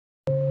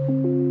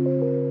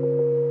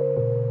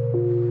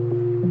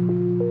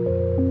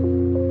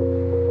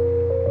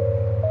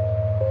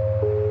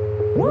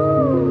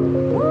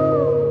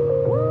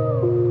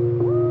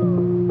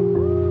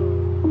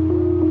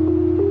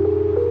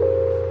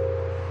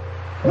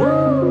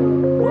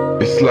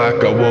It's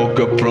like I woke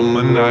up from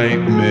a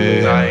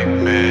nightmare.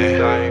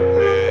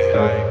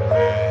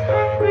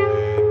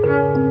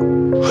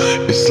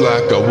 It's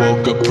like I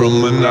woke up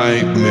from a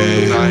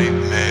nightmare.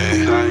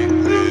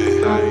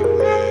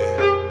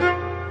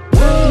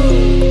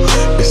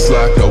 It's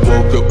like I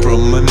woke up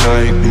from a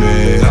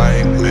nightmare.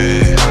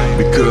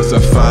 Because I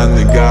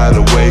finally got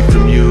away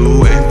from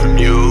you,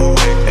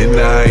 and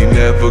I ain't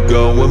never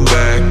going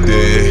back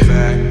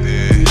there.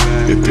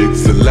 If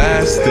it's the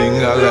last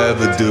thing I'll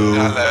ever do,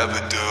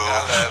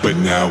 but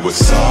now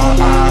it's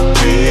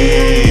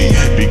R.I.P.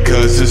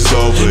 because it's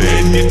over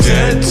and you're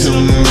dead to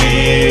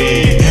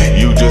me.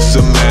 You just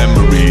a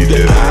memory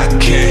that I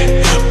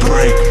can't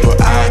break, but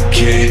I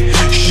can't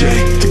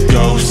shake the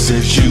ghost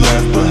that you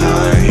left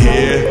behind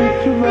here.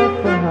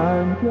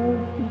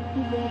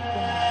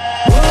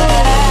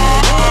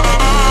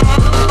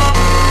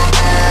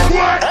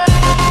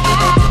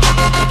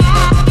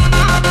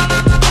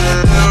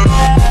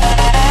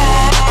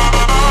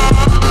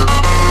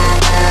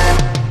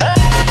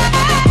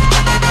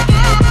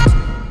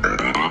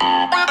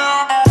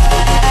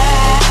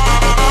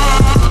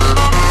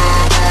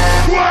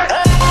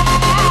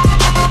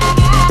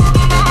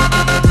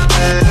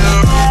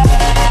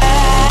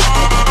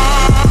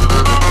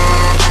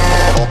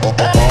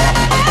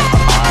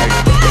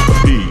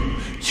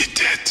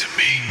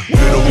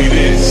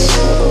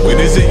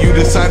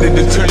 Decided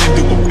to turn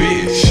into a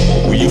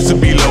bitch. We used to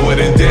be lower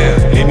than down.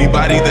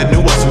 Anybody that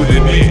knew us would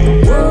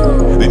admit.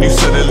 Then you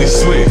suddenly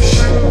switch.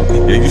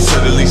 Yeah, you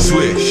suddenly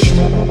switch.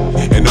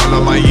 In all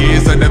of my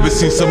years, I never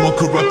seen someone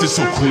corrupted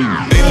so clean.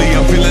 Lately,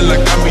 I'm feeling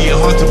like I'm being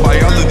haunted by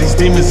all of these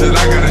demons that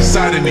I got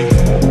inside of me.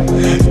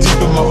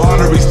 Deep in my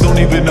arteries, don't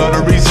even know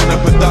the reason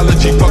of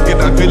pathology. Fuck it,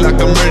 I feel like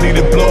I'm ready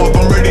to blow up.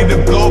 I'm ready to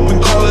blow up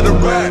and call it a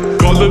rap.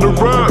 Call it a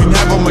rap. You can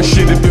have all my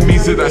shit if it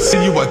means that I see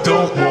you, I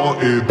don't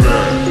want it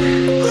back.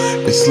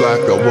 It's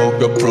like I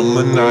woke up from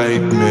a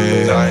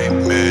nightmare.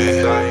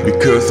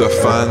 Because I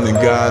finally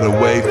got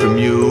away from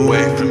you,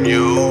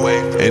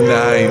 and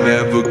I ain't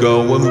never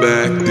going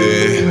back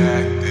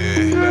there.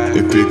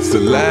 If it's the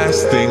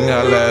last thing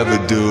I'll ever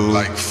do,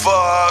 like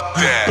fuck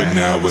that. But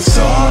now it's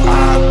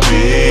R.I.P.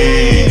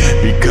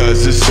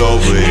 because it's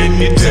over and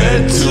you're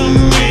dead to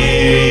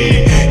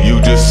me.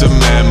 You just a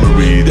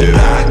memory that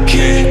I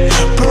can't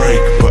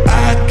break, but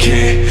I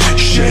can't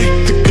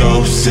shake the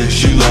ghost that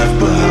you left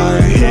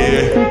behind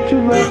here.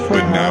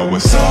 But now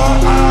it's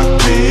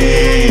R.I.P.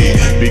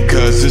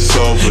 because it's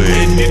over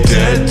and you're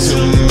dead to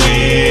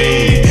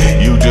me.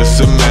 You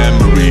just a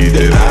memory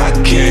that I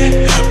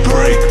can't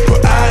break,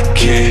 but I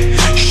can't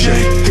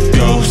shake the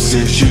ghost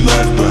that you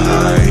left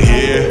behind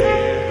here.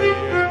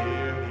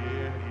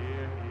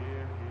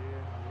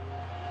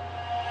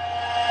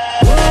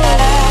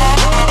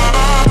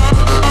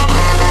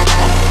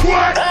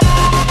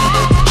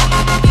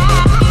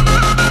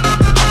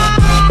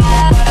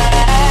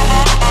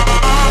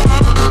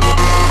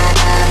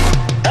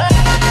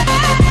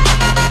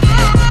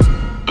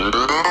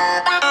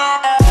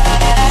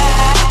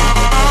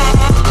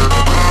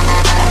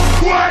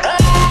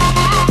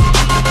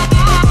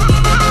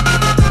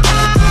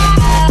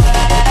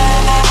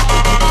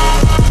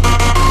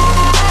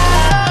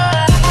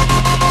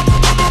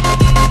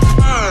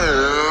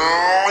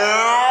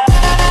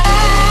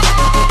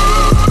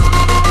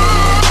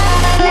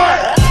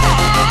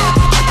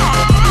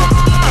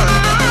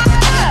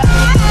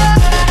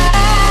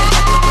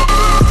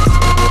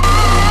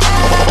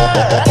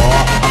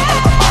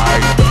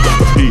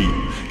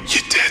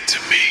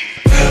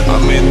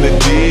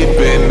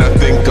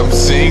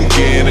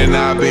 And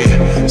I've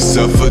been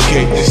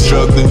suffocating,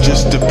 struggling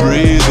just to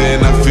breathe.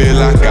 And I feel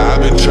like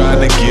I've been trying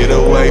to get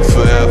away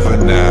forever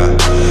now.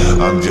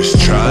 I'm just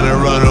trying to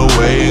run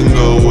away and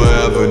go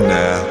wherever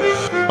now.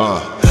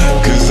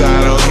 Cause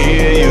I don't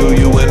hear you,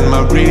 you in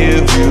my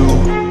rear view.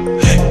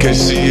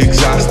 Cause she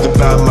exhausted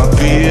by my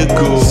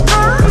vehicle.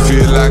 I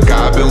feel like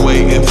I've been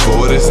waiting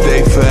for this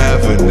day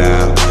forever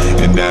now.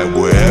 And that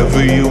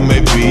wherever you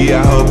may be,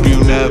 I hope you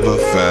never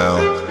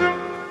found